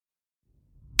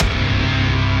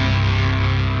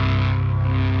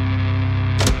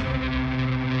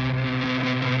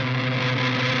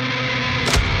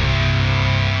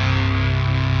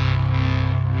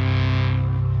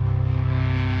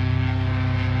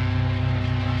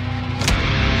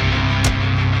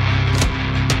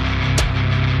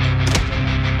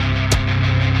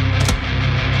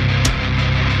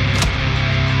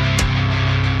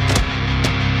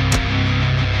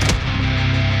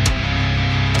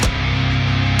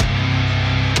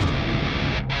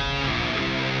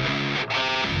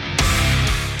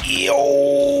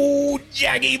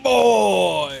Shaggy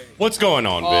boy. What's going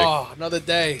on, Vic? Oh, another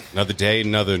day. Another day,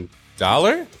 another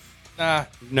dollar? Nah,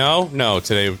 No.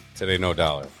 Today, no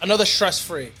dollar. another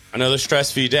stress-free. Another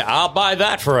stress-free day. I'll buy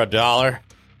that for $1.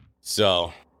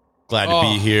 So glad to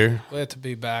be here. Glad to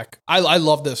be back. I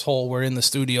love this whole we're in the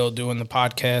studio doing the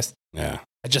podcast. Yeah.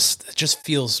 It just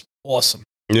feels awesome.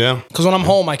 Yeah. Because when I'm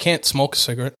home, I can't smoke a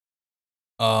cigarette.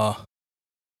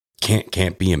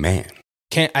 Can't be a man.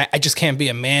 I just can't be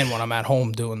a man when I'm at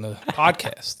home doing the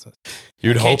podcast.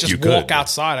 You'd I hope can't just you could. walk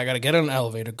outside. I got to get in an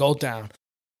elevator, go down,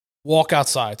 walk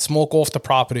outside, smoke off the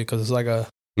property because it's like a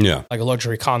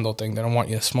luxury condo thing. They don't want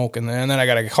you smoking there, and then I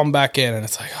got to come back in, and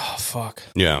it's like, oh fuck.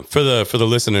 Yeah. For the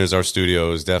listeners, our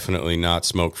studio is definitely not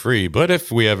smoke free. But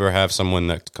if we ever have someone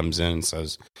that comes in and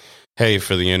says, "Hey,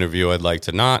 for the interview, I'd like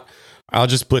to not," I'll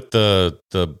just put the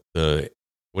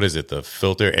what is it? The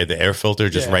filter, the air filter,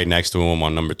 just right next to him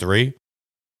on number 3.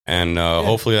 And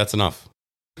hopefully that's enough.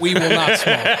 We will not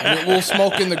smoke. We'll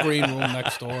smoke in the green room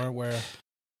next door where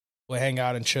we'll hang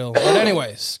out and chill. But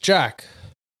anyways, Jack,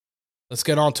 let's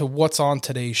get on to what's on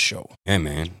today's show. Hey,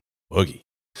 man. Boogie.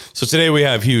 So today we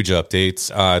have huge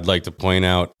updates. I'd like to point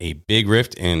out a big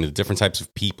rift in the different types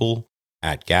of people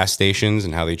at gas stations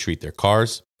and how they treat their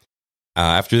cars.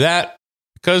 After that,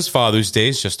 because Father's Day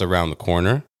is just around the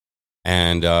corner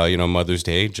and, Mother's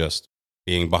Day just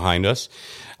being behind us,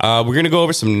 we're going to go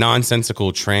over some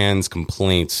nonsensical trans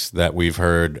complaints that we've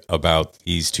heard about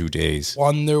these 2 days.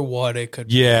 Wonder what it could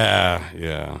be.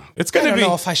 Yeah. It's going to be. I don't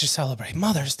know if I should celebrate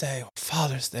Mother's Day or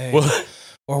Father's Day,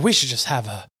 or we should just have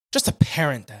a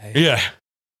parent day. Yeah.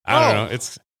 I don't know.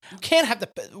 You can't have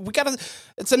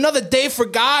it's another day for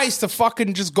guys to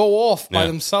fucking just go off by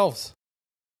themselves.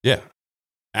 Yeah.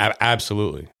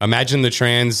 Absolutely. Imagine the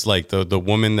trans, like the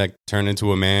woman that turned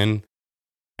into a man.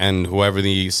 And whoever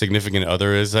the significant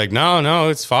other is, like, no,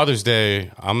 it's Father's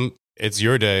Day. It's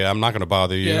your day. I'm not going to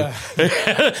bother you.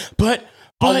 Yeah. but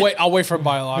I'll wait for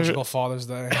biological Father's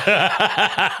Day.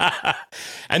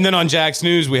 And then on Jack's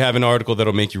News, we have an article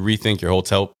that'll make you rethink your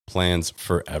hotel plans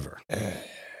forever.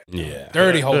 Yeah.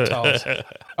 Dirty hotels.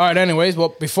 All right. Anyways,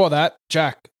 well, before that,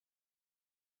 Jack,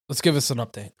 let's give us an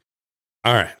update.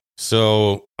 All right.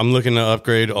 So I'm looking to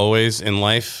upgrade always in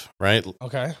life, right?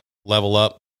 Okay. Level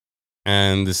up.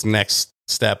 And this next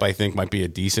step, I think, might be a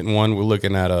decent one. We're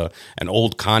looking at an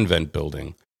old convent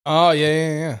building. Oh,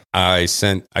 yeah. I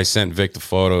sent Vic the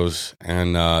photos,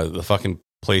 and the fucking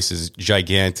place is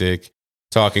gigantic.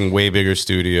 Talking way bigger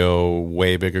studio,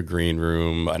 way bigger green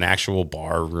room, an actual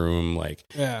bar room. Like,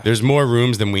 there's more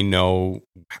rooms than we know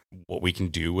what we can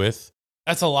do with.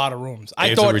 That's a lot of rooms.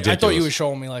 I thought you were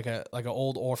showing me like an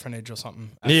old orphanage or something.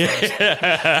 Yeah.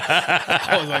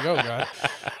 I was like, oh god,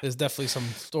 there's definitely some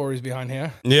stories behind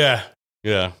here. Yeah.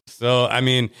 So I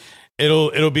mean,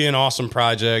 it'll be an awesome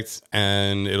project,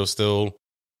 and it'll still,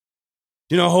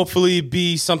 hopefully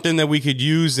be something that we could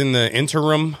use in the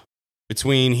interim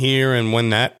between here and when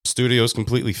that studio is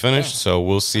completely finished. So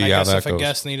we'll see how that goes. If a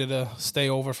guest needed to stay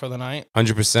over for the night,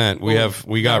 100%.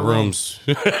 We got rooms.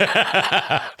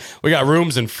 We got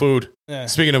rooms and food. Yeah.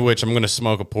 Speaking of which, I'm going to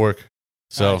smoke a pork.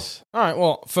 So, nice. All right.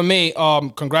 Well, for me,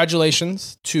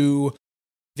 congratulations to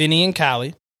Vinny and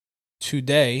Callie.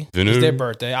 Today is their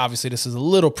birthday. Obviously, this is a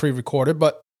little pre-recorded,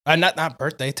 but not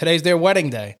birthday. Today's their wedding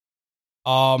day.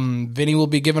 Vinny will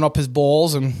be giving up his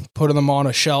balls and putting them on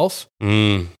a shelf.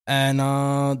 And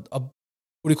what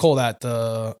do you call that?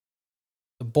 The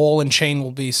ball and chain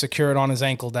will be secured on his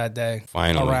ankle that day.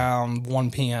 Finally. Around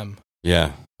 1 p.m.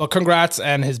 Yeah. But congrats,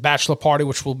 and his bachelor party,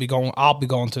 which I'll be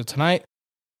going to tonight.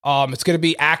 It's going to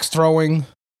be axe throwing,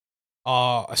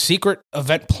 a secret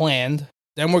event planned.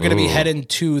 Then we're going to be heading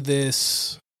to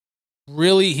this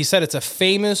he said it's a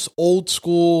famous old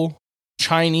school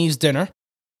Chinese dinner.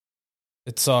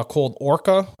 It's called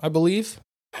Orca, I believe.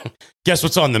 Guess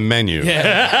what's on the menu?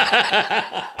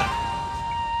 Yeah.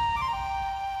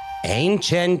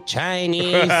 Ancient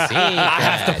Chinese. I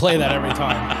have to play that every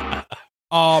time.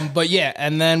 But yeah,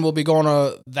 and then we'll be going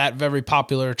to that very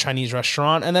popular Chinese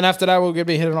restaurant. And then after that, we're going to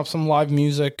be hitting up some live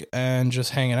music and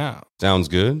just hanging out. Sounds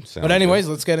good. But anyways,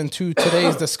 let's get into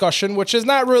today's discussion, which is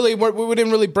not really, we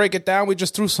didn't really break it down. We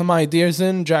just threw some ideas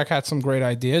in. Jack had some great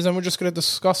ideas, and we're just going to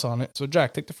discuss on it. So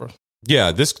Jack, take the first.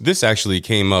 Yeah, this actually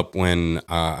came up when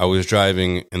I was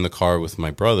driving in the car with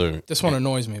my brother. This one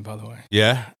annoys me, by the way.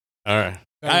 Yeah? All right.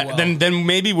 Then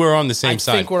maybe we're on the same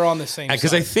side. I think we're on the same side.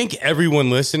 Because I think everyone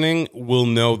listening will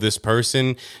know this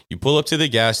person. You pull up to the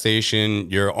gas station,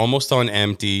 you're almost on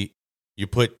empty. You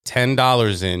put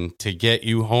 $10 in to get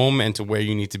you home and to where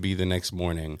you need to be the next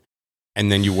morning.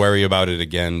 And then you worry about it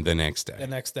again the next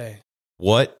day.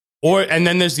 What? And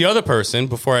then there's the other person,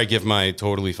 before I give my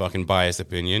totally fucking biased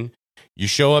opinion. You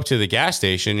show up to the gas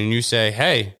station and you say,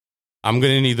 hey, I'm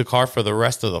going to need the car for the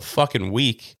rest of the fucking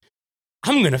week.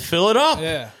 I'm going to fill it up.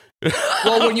 Yeah.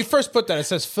 Well, when you first put that, it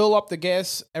says fill up the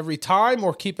gas every time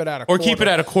or keep it at a quarter. Or keep it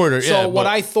at a quarter. So what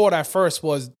I thought at first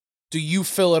was, do you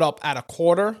fill it up at a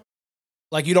quarter?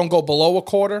 Like you don't go below a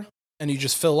quarter and you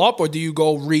just fill up, or do you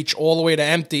go reach all the way to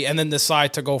empty and then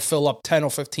decide to go fill up $10 or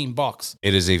 $15?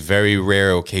 It is a very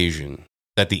rare occasion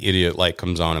that the idiot light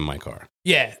comes on in my car.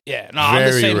 Yeah. No, I'm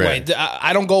the same way.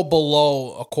 I don't go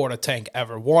below a quarter tank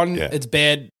ever. One, it's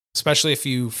bad, especially if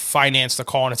you finance the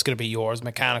car and it's going to be yours.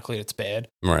 Mechanically, it's bad.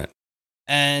 Right.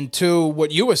 And two,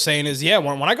 what you were saying is,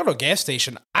 when I go to a gas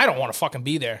station, I don't want to fucking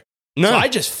be there. No. So I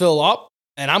just fill up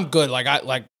and I'm good.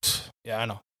 I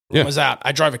know. Rumors was out.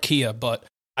 I drive a Kia, but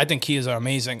I think Kias are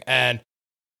amazing. And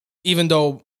even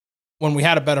though when we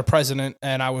had a better president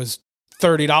and I was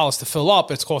 $30 to fill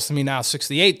up, it's costing me now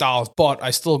 $68, but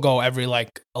I still go every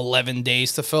 11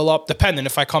 days to fill up, depending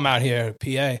if I come out here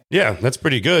PA. Yeah, that's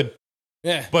pretty good.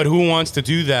 Yeah. But who wants to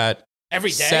do that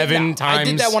every day? 7 times? I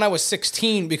did that when I was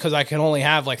 16 because I can only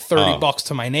have $30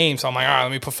 to my name. So I'm like, all right,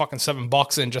 let me put fucking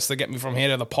 $7 in just to get me from here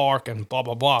to the park and blah,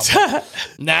 blah, blah.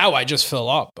 Now I just fill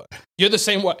up. But you're the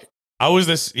same way. I was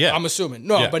this, yeah. I'm assuming.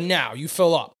 No, but now you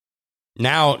fill up.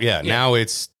 Now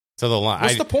it's to the line.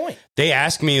 What's the point? They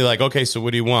ask me okay, so what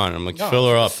do you want? I'm like, fill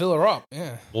her up. Fill her up,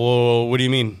 yeah. Well, what do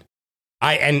you mean?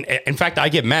 And in fact, I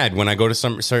get mad when I go to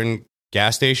some certain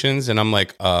gas stations and I'm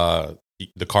like,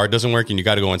 the card doesn't work and you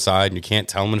got to go inside and you can't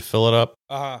tell them to fill it up.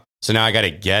 Uh-huh. So now I got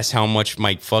to guess how much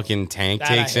my fucking tank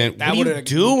takes in. What are you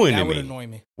doing to me? That would annoy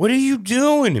me. What are you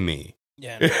doing to me?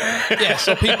 Yeah. Yeah.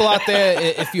 So people out there,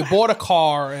 if you bought a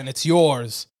car and it's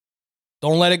yours,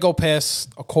 don't let it go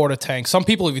past a quarter tank. Some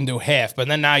people even do half, but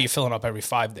then now you're filling up every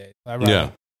 5 days. Yeah.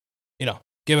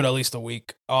 Give it at least a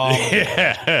week. And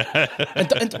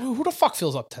who the fuck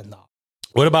fills up $10?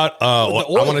 What about, I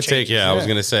want to take, I was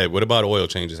going to say, what about oil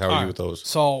changes? How are you with those?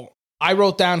 So I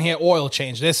wrote down here oil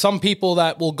change. There's some people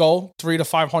that will go $300 to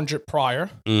 $500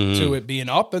 prior to it being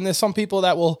up. And there's some people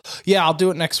that will, I'll do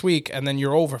it next week. And then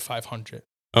you're over $500.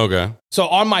 Okay. So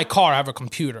on my car, I have a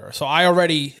computer. So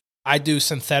I do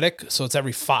synthetic. So it's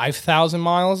every 5,000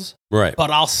 miles. Right.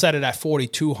 But I'll set it at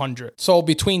 4,200. So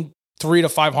between $300 to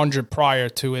 $500 prior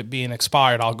to it being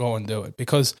expired, I'll go and do it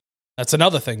because that's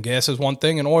another thing. Gas is one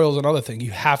thing and oil is another thing.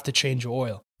 You have to change your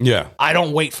oil. Yeah. I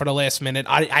don't wait for the last minute.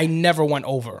 I never went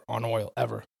over on oil,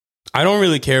 ever. I don't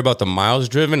really care about the miles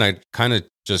driven. I kind of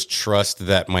just trust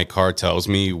that my car tells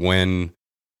me when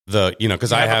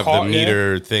because I have the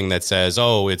meter thing that says,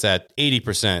 it's at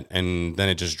 80%, and then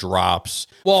it just drops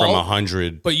from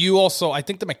 100. But you also, I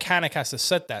think the mechanic has to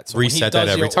set that. So reset that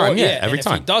every time. Every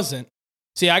time. If he doesn't,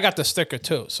 see, I got the sticker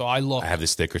too, so I look. I have the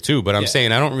sticker too, but I'm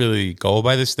saying I don't really go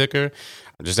by the sticker.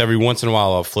 Just every once in a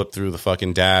while, I'll flip through the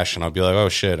fucking dash and I'll be like, oh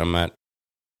shit, I'm at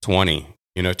 20%.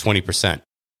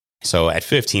 So at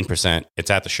 15%,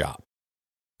 it's at the shop.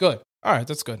 Good. All right,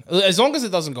 that's good. As long as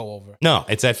it doesn't go over. No,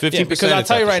 it's at 15%. Because I'll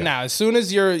tell you right now, as soon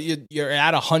as you're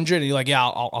at 100 and you're like,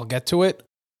 I'll get to it.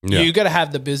 Yeah. You got to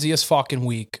have the busiest fucking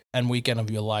week and weekend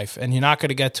of your life, and you're not going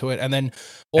to get to it. And then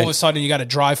all of a sudden, you got to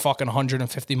drive fucking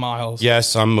 150 miles.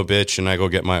 Yes, I'm a bitch, and I go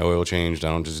get my oil changed. I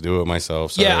don't just do it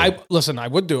myself. Sorry. Yeah, I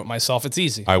would do it myself. It's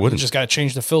easy. I wouldn't. You just got to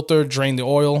change the filter, drain the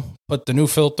oil, put the new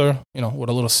filter, with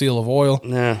a little seal of oil.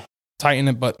 Nah. Tighten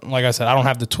it. But like I said, I don't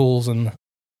have the tools and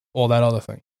all that other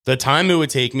thing. The time it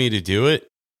would take me to do it,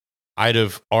 I'd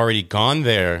have already gone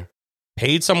there,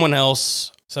 paid someone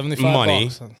else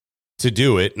money to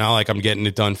do it. Not like I'm getting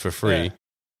it done for free. Yeah.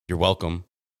 You're welcome.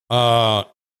 And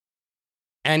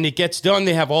it gets done.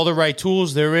 They have all the right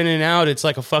tools. They're in and out. It's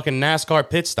like a fucking NASCAR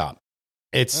pit stop.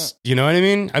 It's, you know what I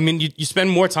mean? I mean, you spend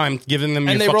more time giving them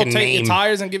your fucking name. And they rotate your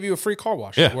tires and give you a free car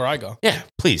wash where I go. Yeah,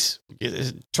 please.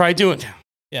 Try doing it.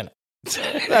 Yeah, no.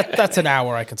 That's an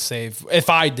hour I could save. If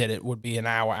I did it, would be an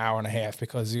hour and a half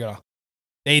because,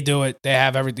 they do it. They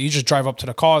have everything. You just drive up to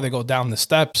the car. They go down the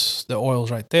steps. The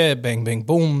oil's right there. Bang, bang,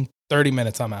 boom. 30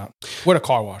 minutes, I'm out. With a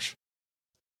car wash.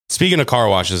 Speaking of car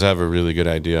washes, I have a really good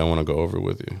idea I want to go over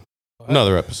with you.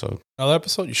 Another episode. Another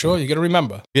episode? You sure? You got to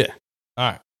remember. Yeah.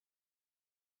 All right.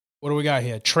 What do we got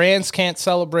here? Trans can't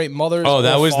celebrate mothers. Oh,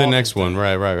 that was the next one.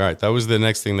 Right. That was the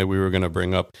next thing that we were going to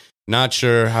bring up. Not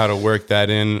sure how to work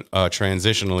that in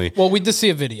transitionally. Well, we did see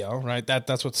a video, right?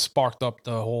 That's what sparked up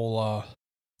the whole...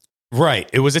 Right.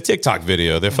 It was a TikTok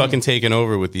video. They're fucking taking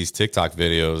over with these TikTok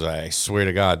videos. I swear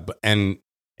to God. And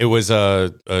it was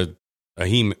it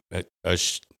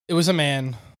was a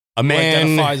man. A man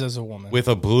who identifies as a woman with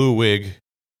a blue wig.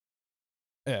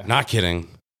 Yeah. Not kidding.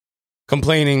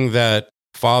 Complaining that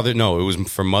it was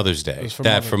for Mother's Day.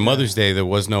 For Mother's Day there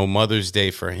was no Mother's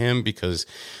Day for him because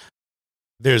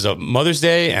there's a Mother's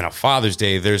Day and a Father's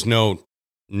Day. There's no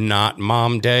not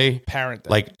Mom Day. Parent Day.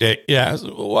 Like, yeah,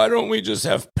 why don't we just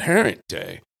have Parent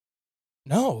Day?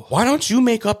 No. Why don't you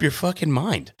make up your fucking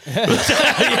mind?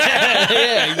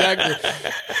 yeah, exactly.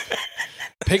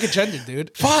 Pick a gender,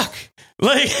 dude. Fuck.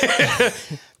 Like,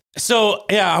 so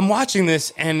yeah, I'm watching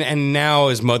this, and now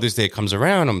as Mother's Day comes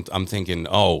around, I'm thinking,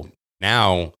 oh,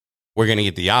 now we're gonna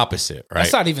get the opposite, right?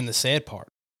 That's not even the sad part.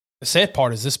 The sad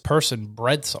part is this person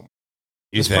bred someone.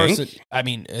 You think? Person, I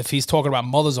mean, if he's talking about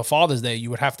Mother's or Father's Day, you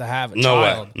would have to have a No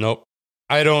child. way. Nope.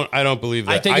 I don't believe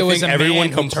that. I think it was everyone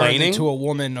man complaining who turned into a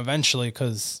woman eventually,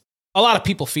 because a lot of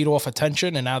people feed off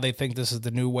attention, and now they think this is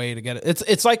the new way to get it.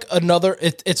 It's like another.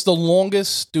 It's the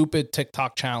longest stupid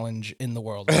TikTok challenge in the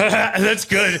world. That's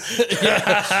good.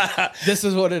 Yeah. This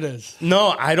is what it is.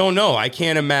 No, I don't know. I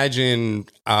can't imagine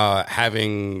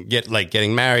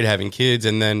getting married, having kids,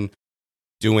 and then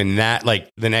doing that like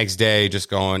the next day, just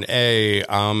going, "Hey,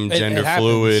 I'm gender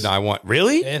fluid. I want."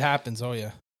 Really? It happens. Oh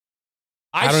yeah.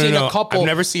 I've seen a couple. I've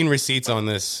never seen receipts on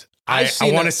this. I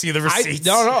want to see the receipts.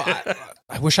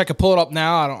 I wish I could pull it up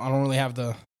now. I don't really have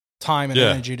the time and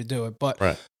energy to do it. But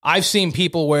I've seen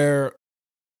people where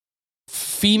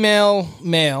female,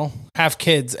 male have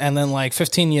kids, and then like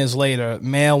 15 years later,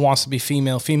 male wants to be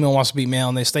female wants to be male,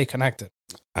 and they stay connected.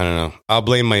 I don't know. I'll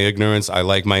blame my ignorance. I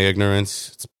like my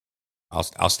ignorance.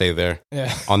 I'll stay there.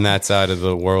 Yeah. On that side of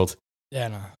the world. Yeah.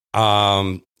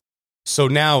 No. So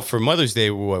now for Mother's Day,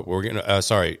 what we're gonna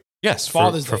yes,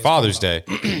 Father's for Father's Day.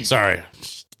 Sorry,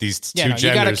 these two genders.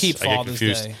 You got to keep Father's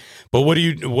Day.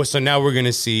 But so now we're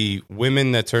gonna see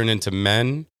women that turn into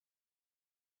men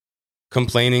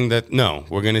complaining that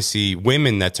we're gonna see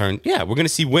women that turn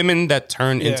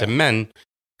into men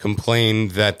complain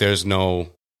that there's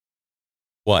no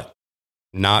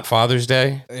not Father's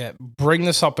Day. Yeah, bring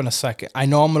this up in a second. I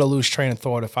know I'm gonna lose train of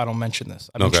thought if I don't mention this.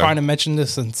 I've been trying to mention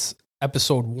this since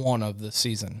episode 1 of the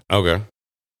season. Okay.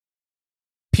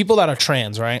 People that are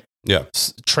trans, right? Yeah.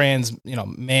 Trans,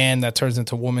 man that turns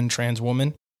into woman, trans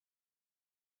woman.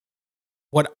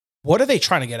 What are they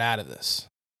trying to get out of this?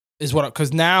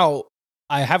 Because now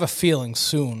I have a feeling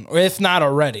soon, or if not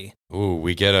already. Ooh,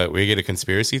 we get a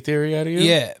conspiracy theory out of you?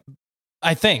 Yeah.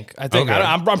 I think. Okay.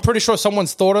 I'm pretty sure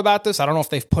someone's thought about this. I don't know if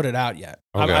they've put it out yet.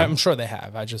 Okay. I'm sure they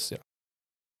have.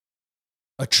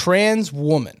 A trans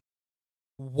woman.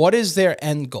 What is their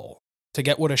end goal? To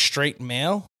get with a straight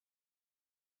male?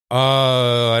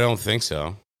 I don't think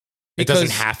so. It doesn't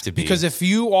have to be. Because if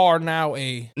you are now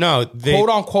a quote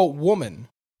unquote woman,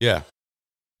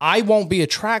 I won't be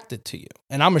attracted to you,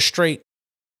 and I'm a straight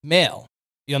male.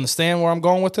 You understand where I'm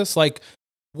going with this? Like,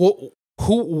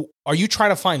 who are you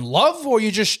trying to find love, or are you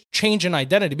just changing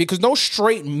identity? Because no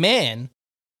straight man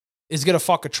is gonna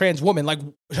fuck a trans woman. Like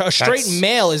a straight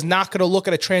male is not gonna look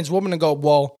at a trans woman and go,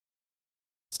 well,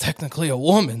 it's technically a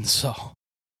woman, so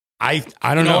I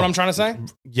don't know what I'm trying to say.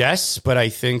 Yes, but I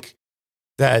think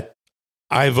that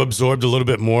I've absorbed a little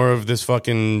bit more of this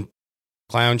fucking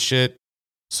clown shit,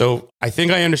 so I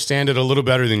think I understand it a little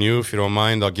better than you. If you don't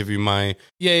mind, I'll give you my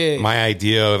my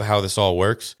idea of how this all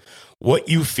works. What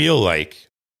you feel like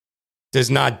does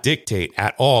not dictate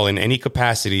at all in any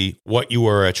capacity what you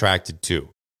are attracted to.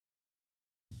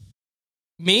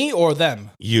 Me or them?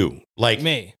 You, like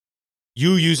me.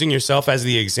 You using yourself as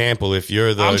the example. If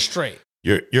you're I'm straight.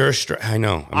 You're straight. I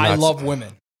know. I love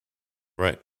women.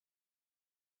 Right.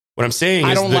 What I'm saying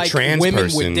is the trans women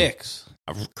person with dicks.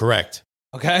 Correct.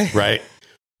 Okay. Right.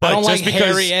 But I don't like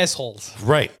hairy assholes.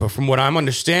 Right. But from what I'm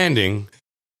understanding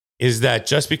is that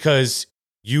just because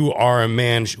you are a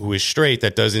man who is straight,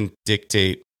 that doesn't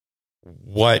dictate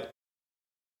what.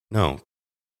 No,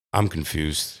 I'm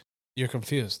confused. You're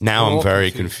confused. Now I'm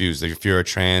very confused. Like if you're a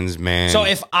trans man. So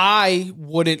if I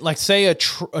wouldn't, like, say a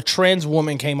trans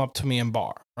woman came up to me in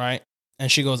bar, right?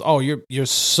 And she goes, oh, you're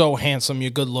so handsome.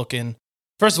 You're good looking.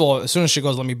 First of all, as soon as she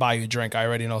goes, let me buy you a drink, I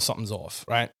already know something's off,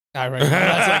 right? I already know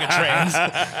that's like a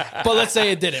trans. But let's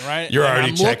say it didn't, right? You're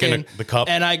already checking the cup.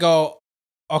 And I go,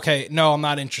 okay, no, I'm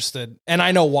not interested. And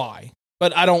I know why,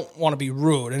 but I don't want to be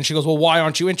rude. And she goes, well, why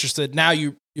aren't you interested? Now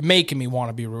you're making me want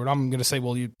to be rude. I'm going to say,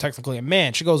 well, you're technically a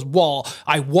man. She goes, well,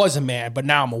 I was a man, but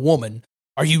now I'm a woman.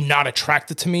 Are you not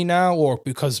attracted to me now? Or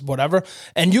because whatever?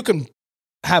 And you can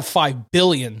have 5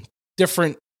 billion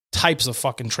different types of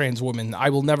fucking trans women. I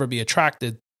will never be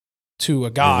attracted to a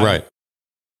guy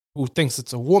who thinks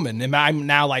it's a woman. Am I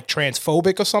now like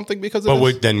transphobic or something because of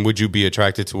this? Then would you be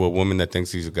attracted to a woman that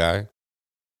thinks he's a guy?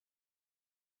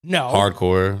 No.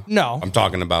 Hardcore? No. I'm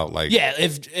talking about like... Yeah,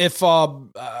 if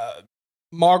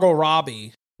Margot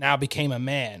Robbie now became a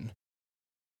man,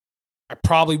 I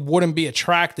probably wouldn't be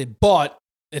attracted, but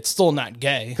it's still not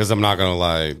gay. Because I'm not going to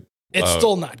lie, It's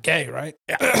still not gay, right?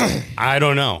 I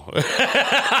don't know.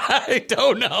 I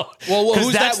don't know. Well,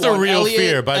 who's that's that the one? real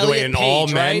fear, by the way, in all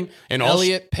Page, men. right? In all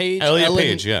Elliot Page. Elliot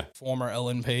Page, yeah. Former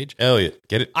Ellen Page. Elliot,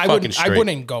 get it I fucking straight.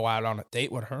 wouldn't go out on a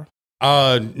date with her.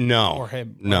 No. Or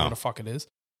him. No. Whatever the fuck it is.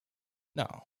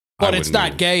 No. But it's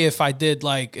not gay if I did,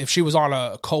 like, if she was on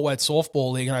a co-ed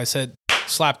softball league and I said,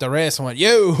 slapped her ass and went,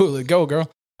 yo, go,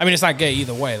 girl. I mean, it's not gay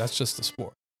either way. That's just the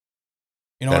sport.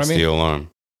 You know what I mean? That's the alarm.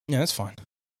 Yeah, that's fine.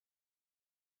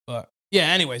 But, yeah,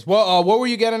 anyways. Well, what were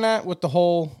you getting at with the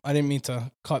whole, I didn't mean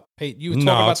to cut Pate. You were talking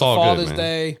about the Father's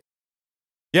Day.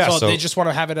 Yeah, so they just want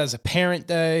to have it as a parent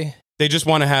day. They just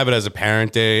want to have it as a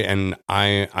parent day, and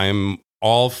I'm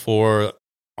all for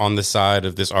on the side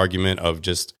of this argument of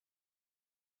just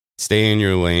stay in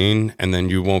your lane and then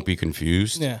you won't be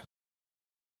confused. Yeah.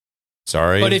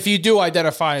 Sorry. But if you do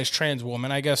identify as trans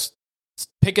woman, I guess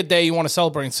pick a day you want to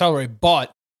celebrate.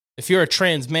 But if you're a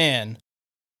trans man,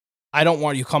 I don't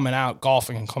want you coming out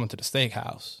golfing and coming to the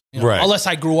steakhouse. You know? Right. Unless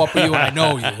I grew up with you and I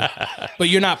know you. But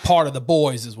you're not part of the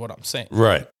boys is what I'm saying.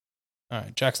 Right. All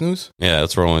right. Jack's News? Yeah,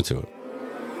 let's roll into it.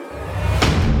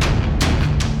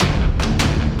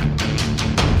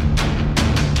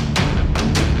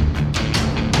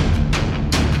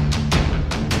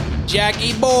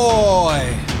 Jackie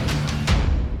boy.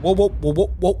 Whoa.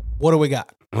 What do we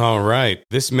got? All right.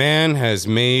 This man has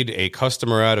made a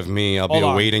customer out of me. I'll be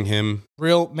awaiting him.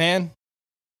 Real man?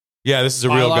 Yeah, this is a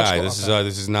real guy. Okay.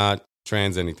 This is not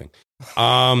trans anything.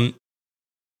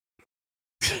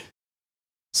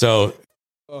 So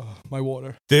my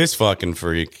water. This fucking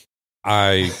freak.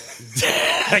 I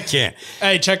can't.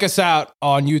 Hey, check us out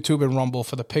on YouTube and Rumble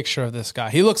for the picture of this guy.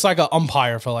 He looks like an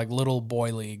umpire for like little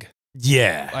boy league.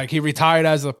 Yeah. Like he retired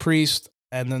as a priest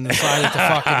and then decided to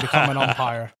fucking become an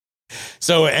umpire.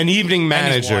 So an evening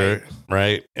manager,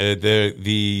 right?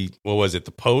 The what was it?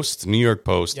 The Post, New York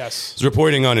Post, yes, was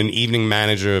reporting on an evening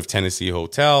manager of Tennessee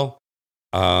Hotel,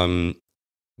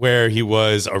 where he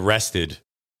was arrested.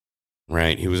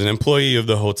 Right, he was an employee of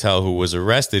the hotel who was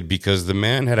arrested because the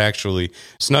man had actually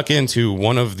snuck into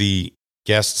one of the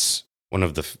guests, one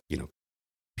of the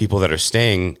people that are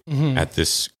staying at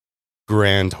this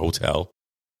grand hotel.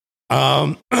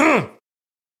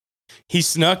 He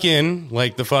snuck in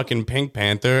like the fucking Pink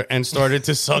Panther and started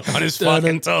to suck on his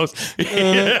fucking toes.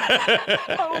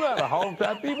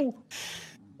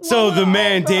 So the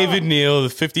man, David Neal, the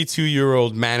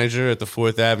 52-year-old manager at the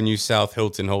 4th Avenue South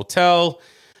Hilton Hotel,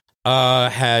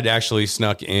 had actually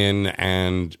snuck in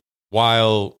and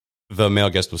while the male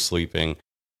guest was sleeping,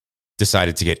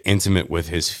 decided to get intimate with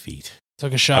his feet.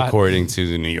 Took a shot. According to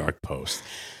the New York Post.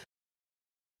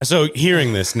 So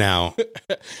hearing this now...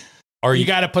 You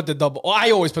got to put the double. Well, I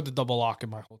always put the double lock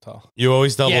in my hotel. You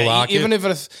always double lock even if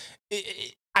it's.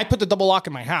 I put the double lock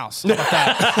in my house. How about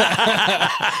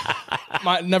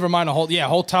that? Never mind a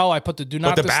hotel. I put the do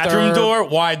not disturb. But the bathroom door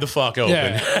wide the fuck open.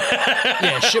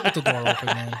 Yeah, shit with the door open,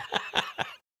 man.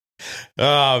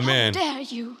 Oh man! How dare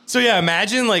you? So yeah,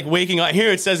 imagine like waking up.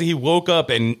 Here it says that he woke up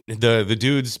and the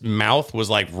dude's mouth was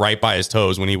like right by his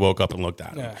toes when he woke up and looked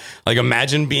at him. Yeah. Like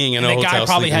imagine being in a hotel. The guy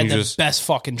probably had the best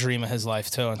fucking dream of his life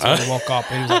too until he woke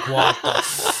up and he was like, "What the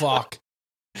fuck?"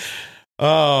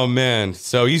 Oh man!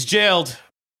 So he's jailed.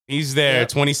 He's there.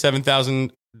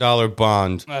 $27,000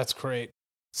 bond. That's great.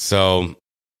 So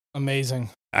amazing.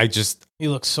 He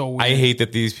looks so weird. I hate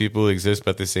that these people exist,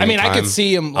 but at the same time. I could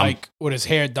see him like with his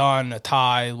hair done, a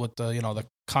tie with the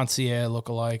concierge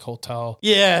look-alike hotel.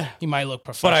 Yeah. He might look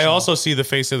professional. But I also see the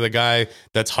face of the guy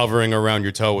that's hovering around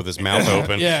your toe with his mouth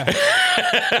open. Yeah.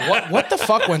 What the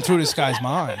fuck went through this guy's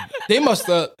mind? They must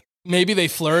have, maybe they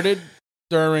flirted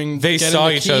during They saw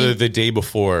each other the day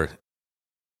before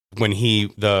when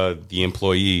the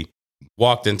employee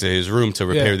walked into his room to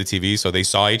repair the TV, so they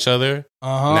saw each other.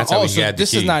 And that's how he had the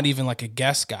this key. Is not even like a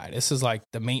guest guy. This is like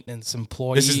the maintenance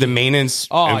employee. This is the maintenance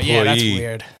employee. Yeah, that's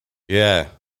weird. Yeah.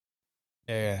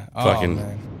 Yeah. Fucking,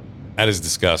 man. That is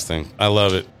disgusting. I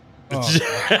love it. All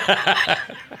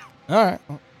right.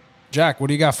 Jack, what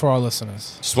do you got for our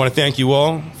listeners? Just want to thank you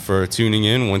all for tuning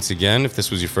in once again. If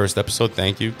this was your first episode,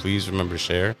 thank you. Please remember to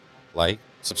share, like,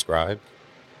 subscribe,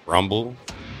 Rumble,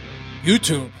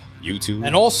 YouTube.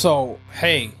 And also,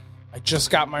 hey, I just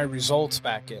got my results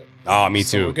back in. Oh, me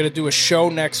too. We're going to do a show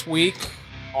next week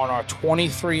on our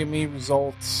 23andMe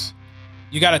results.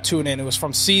 You got to tune in. It was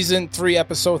from season 3,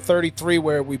 episode 33,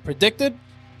 where we predicted,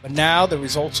 but now the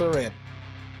results are in.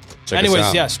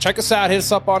 Anyways, yes, check us out. Hit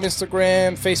us up on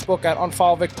Instagram, Facebook at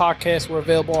Unfollow Vic Podcast. We're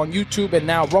available on YouTube and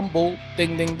now Rumble.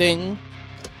 Ding, ding, ding.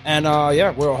 And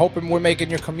we're hoping we're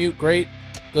making your commute great,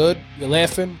 good. You're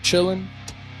laughing, chilling.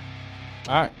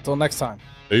 All right, until next time.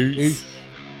 Peace.